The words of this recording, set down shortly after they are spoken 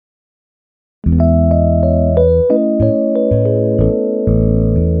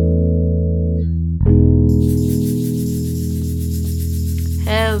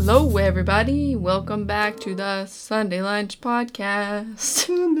everybody. Welcome back to the Sunday Lunch Podcast.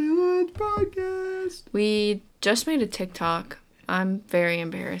 Sunday Lunch Podcast. We just made a TikTok. I'm very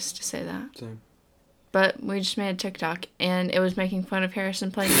embarrassed to say that. Same. But we just made a TikTok, and it was making fun of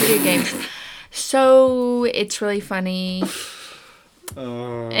Harrison playing video games. So, it's really funny.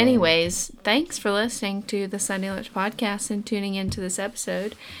 Anyways, thanks for listening to the Sunday Lunch Podcast and tuning into this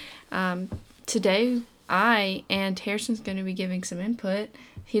episode. Today, I and Harrison's going to be giving some input.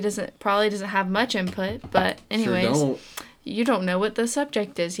 He probably doesn't have much input, but anyways, Sure don't. You don't know what the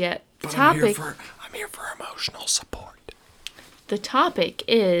subject is yet. But Topic. I'm here for emotional support. The topic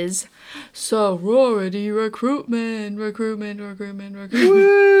is sorority recruitment.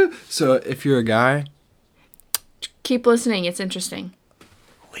 Woo! So if you're a guy, Keep listening. It's interesting.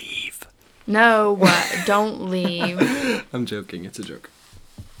 leave. No, don't leave. I'm joking. It's a joke.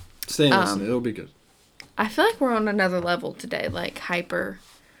 Stay and listen. It'll be good. I feel like we're on another level today, like hyper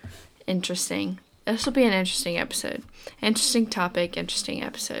interesting. This will be an interesting episode. Interesting topic, interesting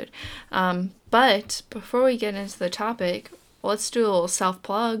episode. But before we get into the topic, let's do a little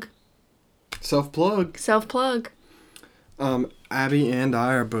self-plug. Self-plug. Self-plug. Abby and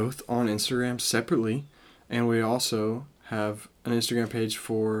I are both on Instagram separately, and we also have an Instagram page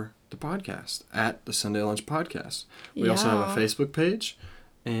for the podcast at the Sunday Lunch Podcast. We also have a Facebook page,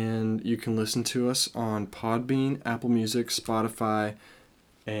 and you can listen to us on Podbean, Apple Music, Spotify,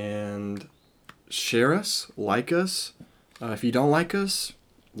 and share us, like us. If you don't like us,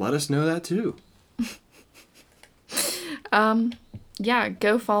 let us know that too. Yeah,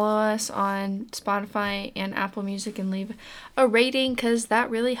 go follow us on Spotify and Apple Music and leave a rating, because that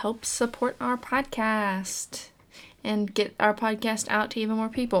really helps support our podcast and get our podcast out to even more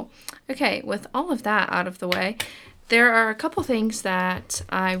people. Okay, with all of that out of the way, there are a couple things that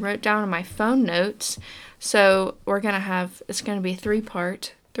I wrote down in my phone notes. So it's going to be a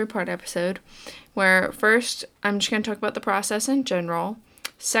three-part episode, where first I'm just going to talk about the process in general.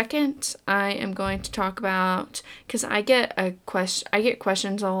 Second, I am going to talk about, because I get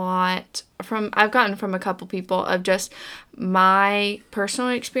questions a lot I've gotten from a couple people of just my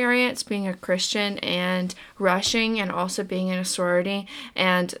personal experience being a Christian and rushing and also being in a sorority.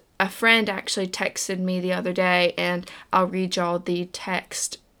 And a friend actually texted me the other day, and I'll read y'all the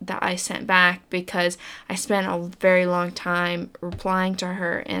text that I sent back, because I spent a very long time replying to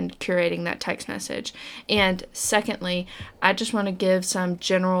her and curating that text message. And secondly, I just want to give some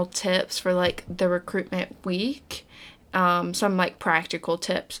general tips for like the recruitment week, some like practical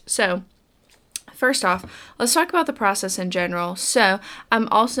tips. So first off, let's talk about the process in general. So I'm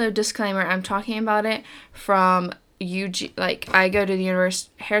also, disclaimer, I'm talking about it from I go to the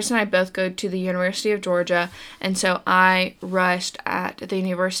university. Harrison and I both go to the University of Georgia, and so I rushed at the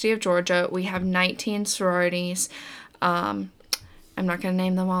University of Georgia. We have 19 sororities. I'm not going to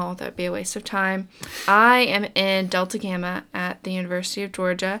name them all. That'd be a waste of time. I am in Delta Gamma at the University of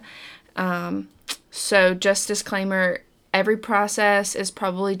Georgia. So just disclaimer, every process is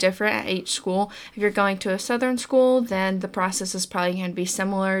probably different at each school. If you're going to a southern school, then the process is probably going to be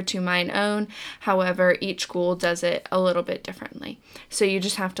similar to mine own. However, each school does it a little bit differently. So you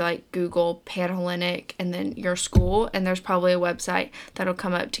just have to like Google Panhellenic and then your school, and there's probably a website that'll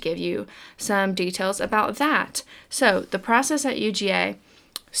come up to give you some details about that. So the process at UGA.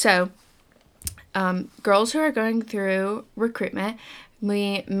 So girls who are going through recruitment,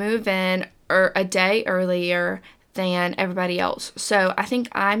 we move in a day earlier than everybody else. So I think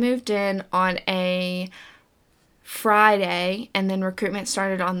I moved in on a Friday, and then recruitment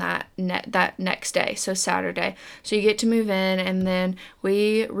started on that next day, so Saturday. So you get to move in, and then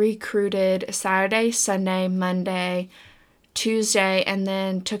we recruited Saturday, Sunday, Monday, Tuesday, and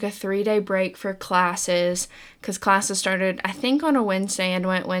then took a 3-day break for classes, because classes started I think on a Wednesday and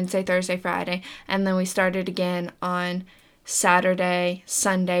went Wednesday, Thursday, Friday, and then we started again on Saturday,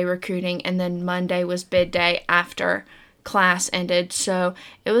 Sunday recruiting, and then Monday was bid day after class ended. So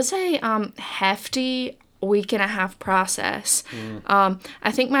it was a hefty week and a half process.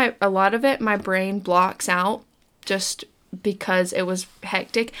 I think a lot of it my brain blocks out just because it was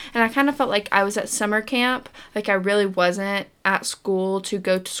hectic, and I kind of felt like I was at summer camp. Like I really wasn't at school to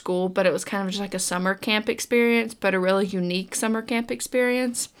go to school, but it was kind of just like a summer camp experience, but a really unique summer camp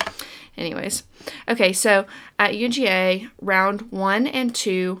experience. Anyways, okay, so at UGA, round 1 and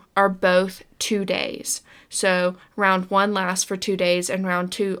 2 are both 2 days. So round 1 lasts for 2 days, and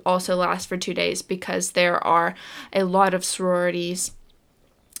round 2 also lasts for 2 days, because there are a lot of sororities.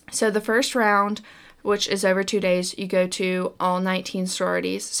 So the first round, which is over 2 days, you go to all 19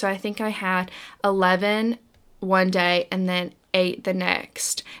 sororities. So I think I had 11 one day and then 8 the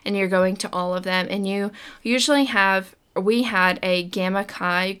next, and you're going to all of them, and you usually have we had a Gamma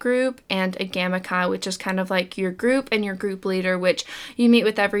Chi group and a Gamma Chi, which is kind of like your group and your group leader, which you meet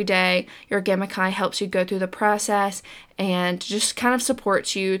with every day. Your Gamma Chi helps you go through the process and just kind of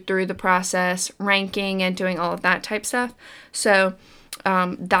supports you through the process, ranking and doing all of that type stuff. So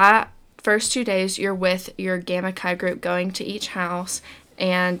that first 2 days, you're with your Gamma Chi group going to each house,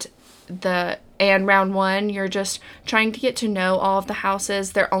 and round one, you're just trying to get to know all of the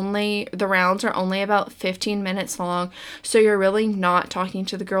houses. The rounds are only about 15 minutes long, so you're really not talking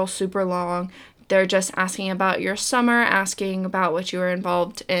to the girls super long. They're just asking about your summer, asking about what you were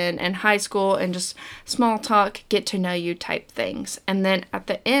involved in high school, and just small talk, get to know you type things. And then at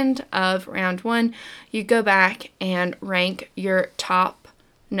the end of round one, you go back and rank your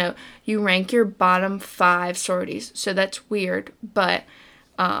bottom 5 sororities. So that's weird, but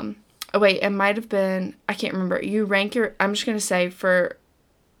it might have been, I can't remember. I'm just going to say for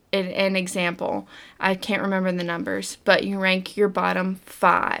an example, I can't remember the numbers, but you rank your bottom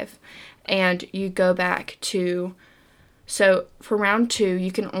 5 and you go back to, so for round 2,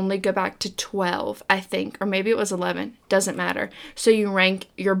 you can only go back to 12, I think, or maybe it was 11, doesn't matter. So you rank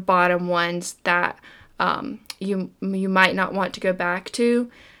your bottom ones that you might not want to go back to,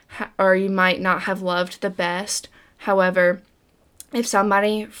 or you might not have loved the best. However, if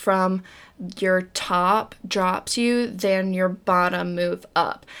somebody from your top drops you, then your bottom move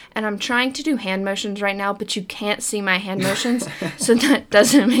up. And I'm trying to do hand motions right now, but you can't see my hand motions, so that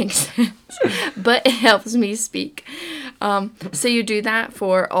doesn't make sense. But it helps me speak. So you do that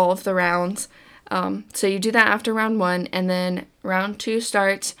for all of the rounds. So you do that after round 1, and then round 2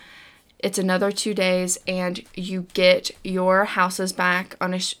 starts. It's another 2 days, and you get your houses back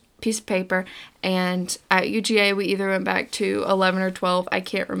on a piece of paper. And at UGA, we either went back to 11 or 12. I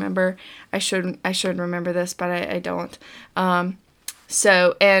can't remember. I should remember this, but I don't.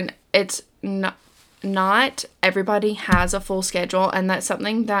 So, and it's not everybody has a full schedule, and that's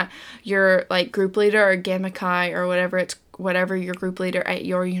something that your like group leader or Gamma Chi or whatever your group leader at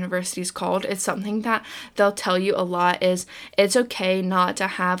your university is called, it's something that they'll tell you a lot is it's okay not to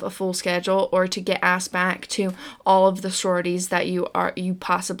have a full schedule or to get asked back to all of the sororities that you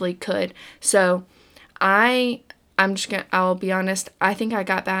possibly could. So I'll be honest, I think I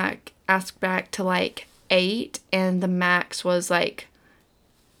got asked back to like 8, and the max was like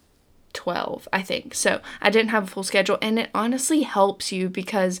 12, I think. So I didn't have a full schedule, and it honestly helps you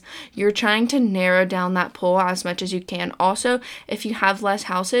because you're trying to narrow down that pool as much as you can. Also, if you have less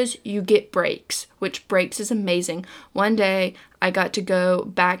houses, you get breaks, which breaks is amazing. One day I got to go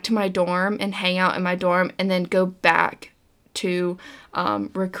back to my dorm and hang out in my dorm and then go back to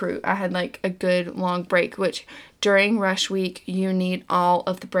recruit. I had like a good long break, which during rush week, you need all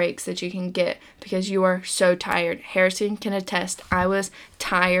of the breaks that you can get because you are so tired. Harrison can attest. I was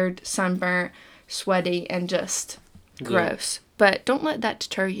tired, sunburnt, sweaty, and just gross. But don't let that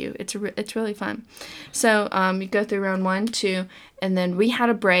deter you. It's really fun. So you go through round 1, 2, and then we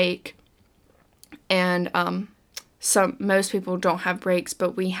had a break. And most people don't have breaks,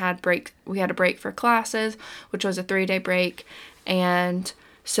 but we had a break for classes, which was a 3-day break. And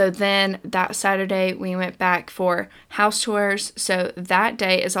so then that Saturday we went back for house tours. So that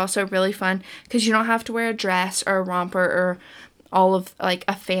day is also really fun because you don't have to wear a dress or a romper or all of like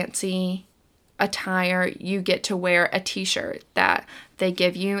a fancy attire. You get to wear a t-shirt that they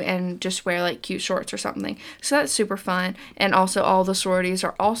give you and just wear like cute shorts or something. So that's super fun. And also all the sororities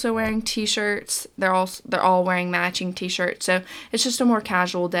are also wearing t-shirts. They're all wearing matching t-shirts. So it's just a more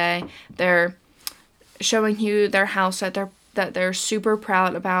casual day. They're showing you their house that they're super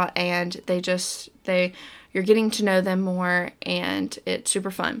proud about, and you're getting to know them more, and it's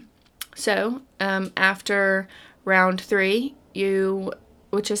super fun. So after round 3,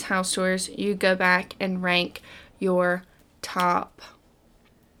 which is house tours, you go back and rank your top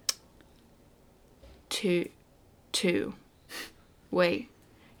two. Wait,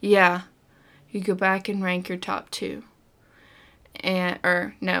 yeah, you go back and rank your top 2,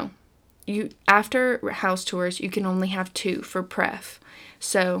 after house tours, you can only have 2 for pref.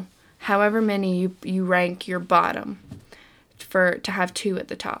 So however many you rank your bottom to have 2 at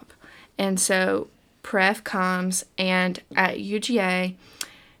the top. And so pref comes, and at UGA,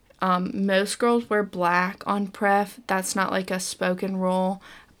 most girls wear black on pref. That's not like a spoken rule,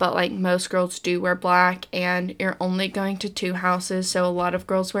 but like most girls do wear black, and you're only going to 2 houses. So a lot of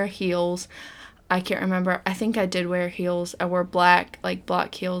girls wear heels. I can't remember. I think I did wear heels. I wore black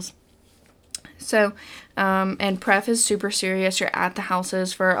heels. So, and pref is super serious. You're at the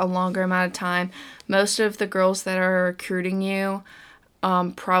houses for a longer amount of time. Most of the girls that are recruiting you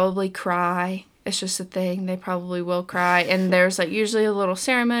probably cry. It's just a thing. They probably will cry. And there's like usually a little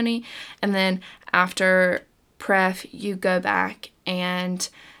ceremony. And then after pref, you go back and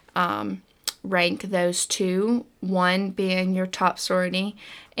rank those two, one being your top sorority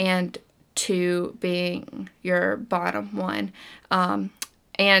and two being your bottom one.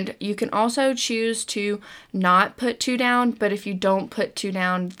 And you can also choose to not put two down, but if you don't put two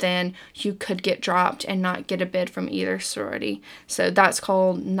down, then you could get dropped and not get a bid from either sorority. So that's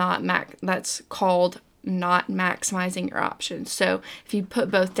called not maximizing your options. So if you put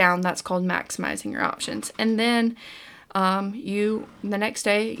both down, that's called maximizing your options. And then the next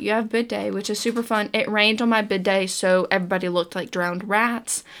day you have bid day, which is super fun. It rained on my bid day, so everybody looked like drowned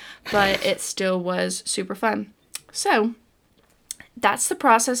rats, but it still was super fun. So that's the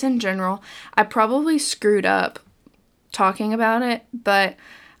process in general. I probably screwed up talking about it, but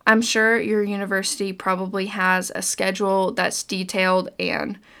I'm sure your university probably has a schedule that's detailed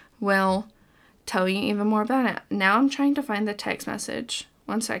and will tell you even more about it. Now I'm trying to find the text message.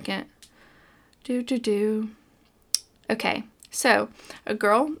 1 second. Okay, so a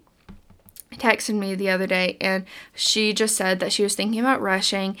girl texted me the other day, and she just said that she was thinking about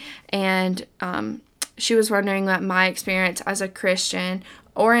rushing, and she was wondering what my experience as a Christian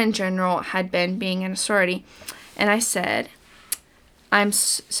or in general had been being in a sorority. And I said,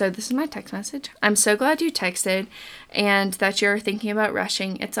 so this is my text message. I'm so glad you texted and that you're thinking about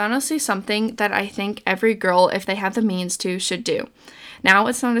rushing. It's honestly something that I think every girl, if they have the means to, should do. Now,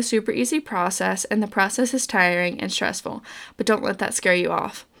 it's not a super easy process, and the process is tiring and stressful, but don't let that scare you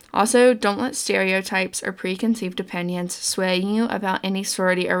off. Also, don't let stereotypes or preconceived opinions sway you about any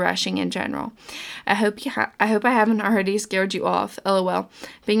sorority or rushing in general. I hope I haven't already scared you off. LOL.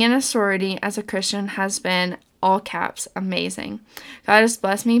 Being in a sorority as a Christian has been, all caps, amazing. God has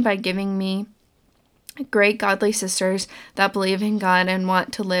blessed me by giving me great godly sisters that believe in God and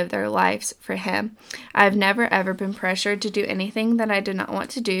want to live their lives for Him. I've never ever been pressured to do anything that I did not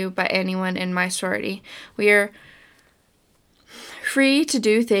want to do by anyone in my sorority. We are free to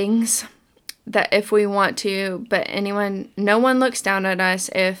do things that if we want to, but no one looks down at us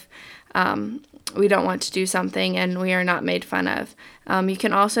if we don't want to do something, and we are not made fun of. You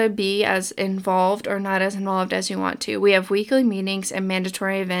can also be as involved or not as involved as you want to. We have weekly meetings and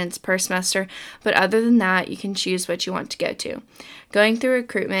mandatory events per semester, but other than that, you can choose what you want to go to. Going through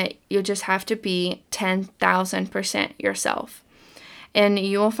recruitment, you'll just have to be 10,000% yourself. And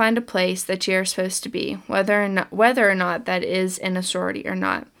you will find a place that you're supposed to be, whether or not that is in a sorority or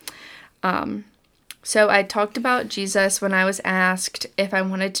not. So I talked about Jesus when I was asked if I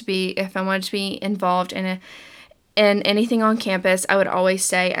wanted to be involved in anything on campus. I would always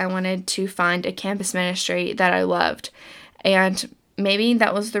say I wanted to find a campus ministry that I loved. And maybe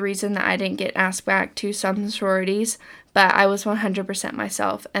that was the reason that I didn't get asked back to some sororities, but I was 100%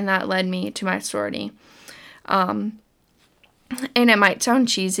 myself, and that led me to my sorority. And it might sound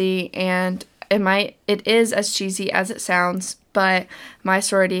cheesy, and it is as cheesy as it sounds, but my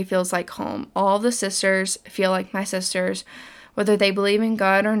sorority feels like home. All the sisters feel like my sisters, whether they believe in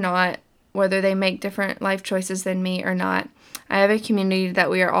God or not, whether they make different life choices than me or not. I have a community that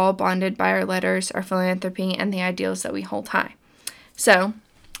we are all bonded by our letters, our philanthropy, and the ideals that we hold high. So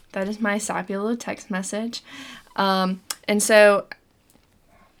that is my sappy little text message. And so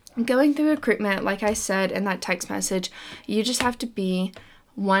going through recruitment, like I said in that text message, you just have to be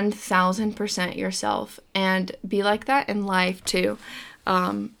 1,000% yourself, and be like that in life too.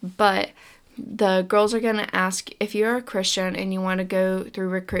 But the girls are going to ask if you're a Christian and you want to go through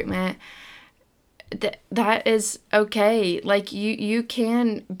recruitment. That is okay. Like you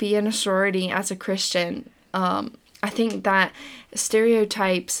can be in a sorority as a Christian. I think that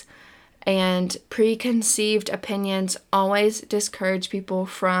stereotypes and preconceived opinions always discourage people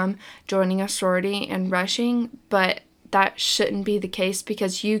from joining a sorority and rushing, but that shouldn't be the case,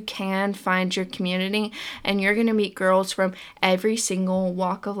 because you can find your community, and you're going to meet girls from every single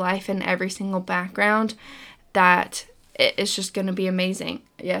walk of life and every single background that it's just going to be amazing.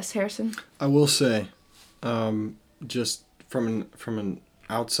 Yes, Harrison? I will say, just from an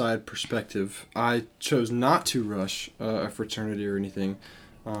outside perspective, I chose not to rush a fraternity or anything.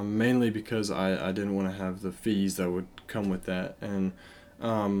 Mainly because I didn't want to have the fees that would come with that. And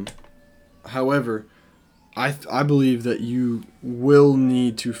however, I believe that you will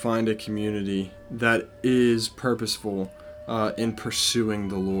need to find a community that is purposeful in pursuing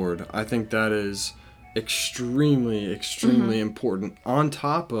the Lord. I think that is extremely, extremely important, on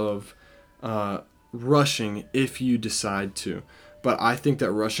top of rushing if you decide to. But I think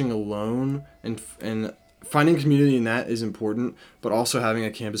that rushing alone and finding community in that is important, but also having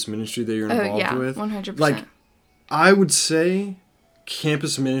a campus ministry that you're involved with. 100%. Like, I would say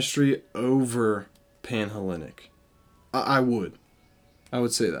campus ministry over Panhellenic. I would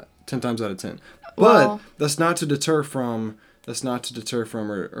say that 10 times out of 10. But that's not to deter from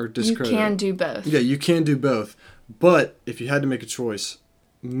or discredit. You can do both. Yeah, you can do both. But if you had to make a choice,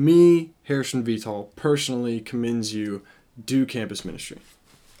 me, Harrison Vital, personally commends you do campus ministry.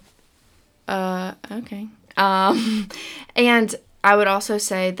 Okay. And I would also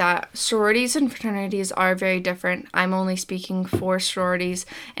say that sororities and fraternities are very different. I'm only speaking for sororities,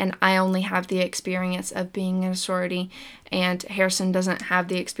 and I only have the experience of being in a sorority, and Harrison doesn't have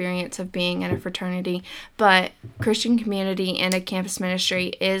the experience of being in a fraternity. But Christian community and a campus ministry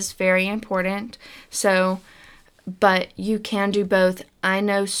is very important. So, but you can do both. I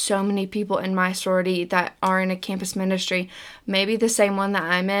know so many people in my sorority that are in a campus ministry, maybe the same one that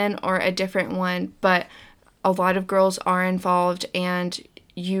I'm in or a different one, but a lot of girls are involved, and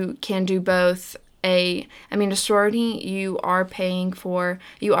you can do both. A sorority, you are paying to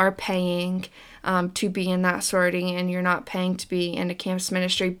be in that sorority, and you're not paying to be in a campus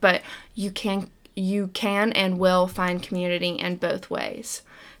ministry, but you can and will find community in both ways.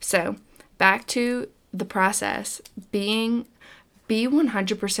 So back to the process, be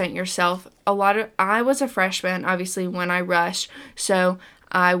 100% yourself. I was a freshman, obviously, when I rushed, so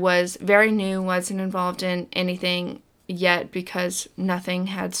I was very new, wasn't involved in anything yet because nothing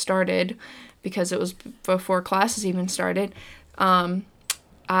had started, because it was before classes even started. When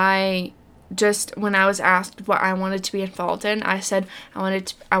I was asked what I wanted to be involved in, I said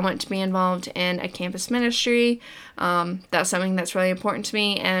I want to be involved in a campus ministry. That's something that's really important to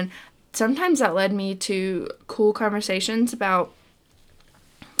me, and sometimes that led me to cool conversations about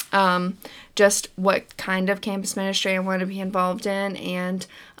just what kind of campus ministry I want to be involved in, and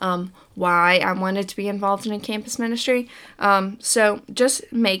why I wanted to be involved in a campus ministry. So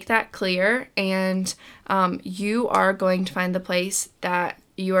just make that clear, and you are going to find the place that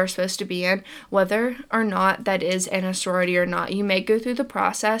you are supposed to be in, whether or not that is in a sorority or not. You may go through the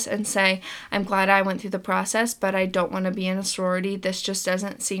process and say, I'm glad I went through the process, but I don't want to be in a sorority. This just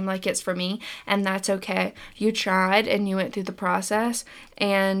doesn't seem like it's for me, and that's okay. You tried and you went through the process,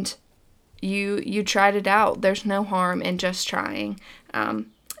 and you tried it out. There's no harm in just trying. And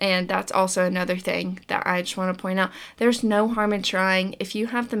that's also another thing that I just want to point out. There's no harm in trying. If you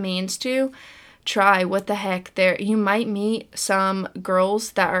have the means to, try. What the heck? You might meet some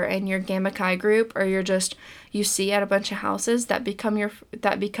girls that are in your Gamma Chi group, or you see at a bunch of houses that become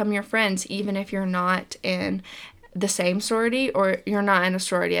your friends, even if you're not in the same sorority or you're not in a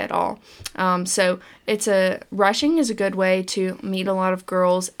sorority at all. So rushing is a good way to meet a lot of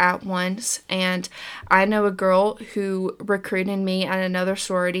girls at once. And I know a girl who recruited me at another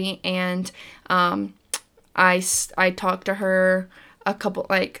sorority, and I talked to her a couple,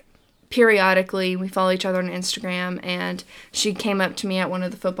 periodically. We follow each other on Instagram, and she came up to me at one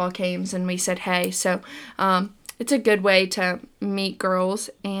of the football games, and we said hey. So it's a good way to meet girls.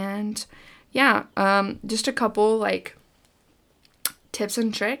 And yeah, just a couple tips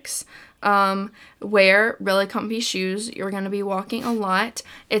and tricks. Wear really comfy shoes. You're going to be walking a lot.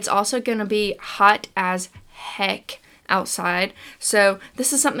 It's also going to be hot as heck outside. So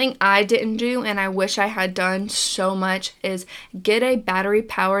this is something I didn't do, and I wish I had done so much, is get a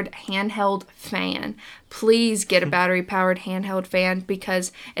battery-powered handheld fan. Please get a battery-powered handheld fan,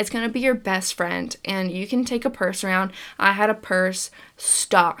 because it's going to be your best friend, and you can take a purse around. I had a purse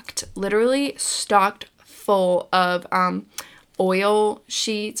literally stocked full of oil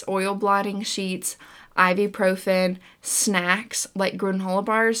blotting sheets, ibuprofen, snacks like granola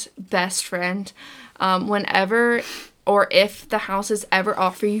bars. Best friend. Whenever or if the houses ever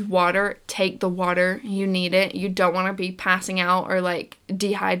offer you water, take the water. You need it. You don't want to be passing out or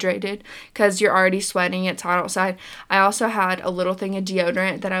dehydrated because you're already sweating. It's hot outside. I also had a little thing of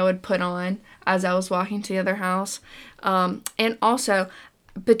deodorant that I would put on as I was walking to the other house. And also,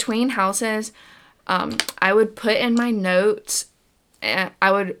 between houses, I would put in my notes,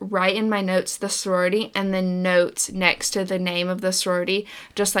 I would write in my notes the sorority and then notes next to the name of the sorority,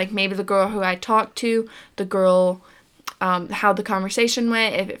 just like maybe the girl who I talked to, the girl, how the conversation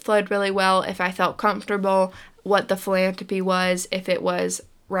went, if it flowed really well, if I felt comfortable, what the philanthropy was, if it was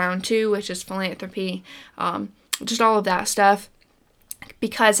round 2, which is philanthropy, just all of that stuff.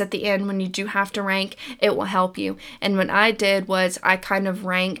 Because at the end, when you do have to rank, it will help you. And what I did was I kind of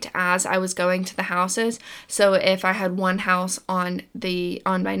ranked as I was going to the houses. So if I had one house on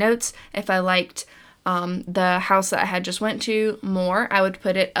my notes, if I liked the house that I had just went to more, I would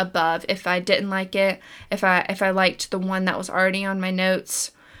put it above. If I didn't like it, if I liked the one that was already on my notes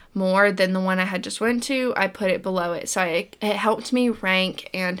more than the one I had just went to, I put it below it. So it helped me rank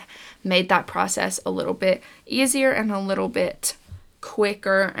and made that process a little bit easier and a little bit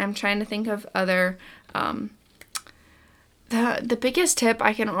quicker. I'm trying to think of other The biggest tip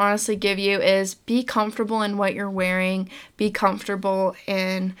I can honestly give you is be comfortable in what you're wearing. Be comfortable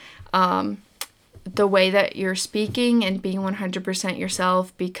in the way that you're speaking and being 100%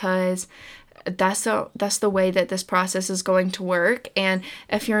 yourself, because that's the way that this process is going to work. And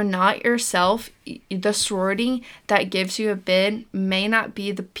if you're not yourself, the sorority that gives you a bid may not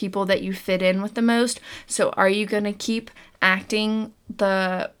be the people that you fit in with the most. So are you going to keep acting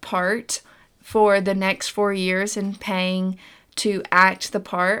the part for the next 4 years and paying to act the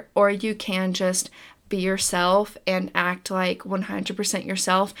part, or you can just be yourself and act like 100%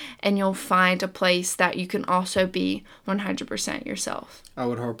 yourself, and you'll find a place that you can also be 100% yourself. I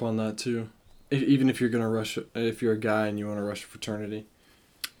would harp on that too. Even if you're going to rush, if you're a guy and you want to rush a fraternity.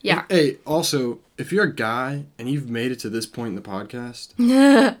 Yeah. Hey, also, if you're a guy and you've made it to this point in the podcast,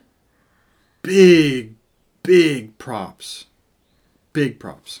 big props. Big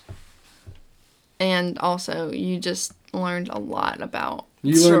props. And also, you just learned a lot about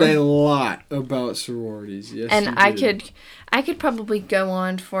learned a lot about sororities. Yes, and you did. I could probably go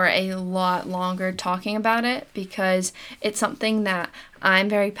on for a lot longer talking about it, because it's something that I'm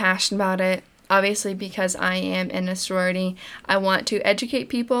very passionate about it. Obviously, because I am in a sorority, I want to educate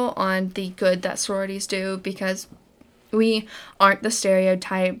people on the good that sororities do, because we aren't the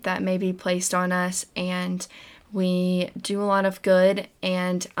stereotype that may be placed on us, and we do a lot of good.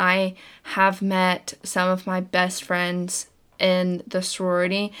 And I have met some of my best friends in the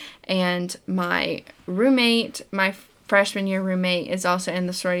sorority, and my roommate, my freshman year roommate, is also in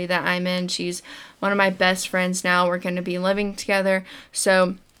the sorority that I'm in. She's one of my best friends now. We're going to be living together.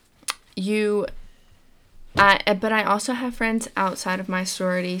 So but I also have friends outside of my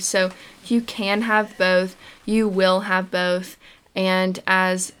sorority, so you can have both. You will have both. And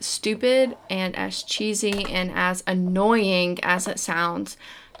as stupid and as cheesy and as annoying as it sounds,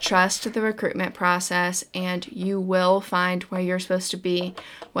 trust the recruitment process, and you will find where you're supposed to be,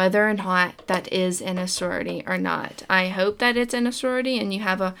 whether or not that is in a sorority or not. I hope that it's in a sorority and you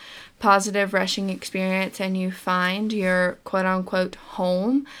have a positive rushing experience and you find your quote-unquote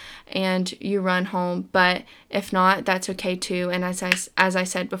home and you run home. But if not, that's okay too. And as I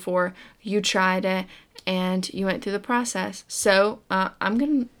said before, you tried it and you went through the process. So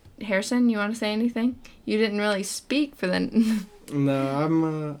Harrison, you want to say anything? You didn't really speak for the...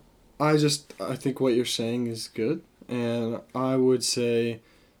 No, I think what you're saying is good, and I would say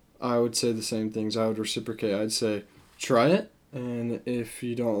the same things. I would reciprocate. I'd say try it, and if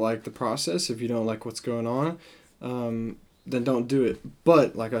you don't like the process, if you don't like what's going on, then don't do it.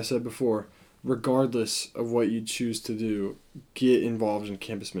 But like I said before, regardless of what you choose to do, get involved in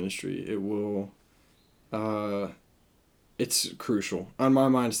campus ministry. It will, it's crucial. On my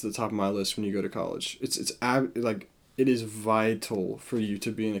mind, it's the top of my list when you go to college. It is vital for you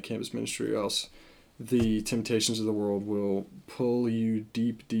to be in a campus ministry, or else the temptations of the world will pull you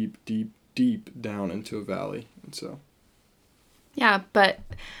deep down into a valley. And so, yeah, but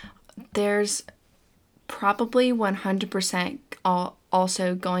there's probably 100%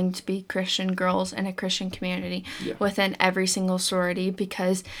 also going to be Christian girls in a Christian community within every single sorority,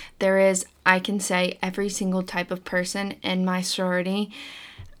 because there is, I can say, every single type of person in my sorority.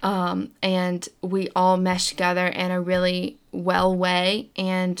 And we all mesh together in a really well way,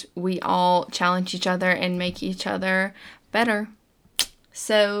 and we all challenge each other and make each other better.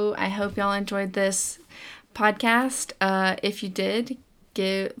 So I hope y'all enjoyed this podcast. If you did,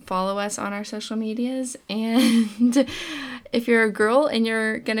 follow us on our social medias. And if you're a girl and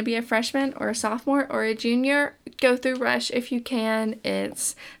you're going to be a freshman or a sophomore or a junior, go through Rush if you can.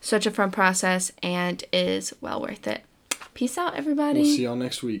 It's such a fun process and is well worth it. Peace out, everybody. We'll see y'all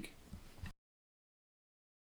next week.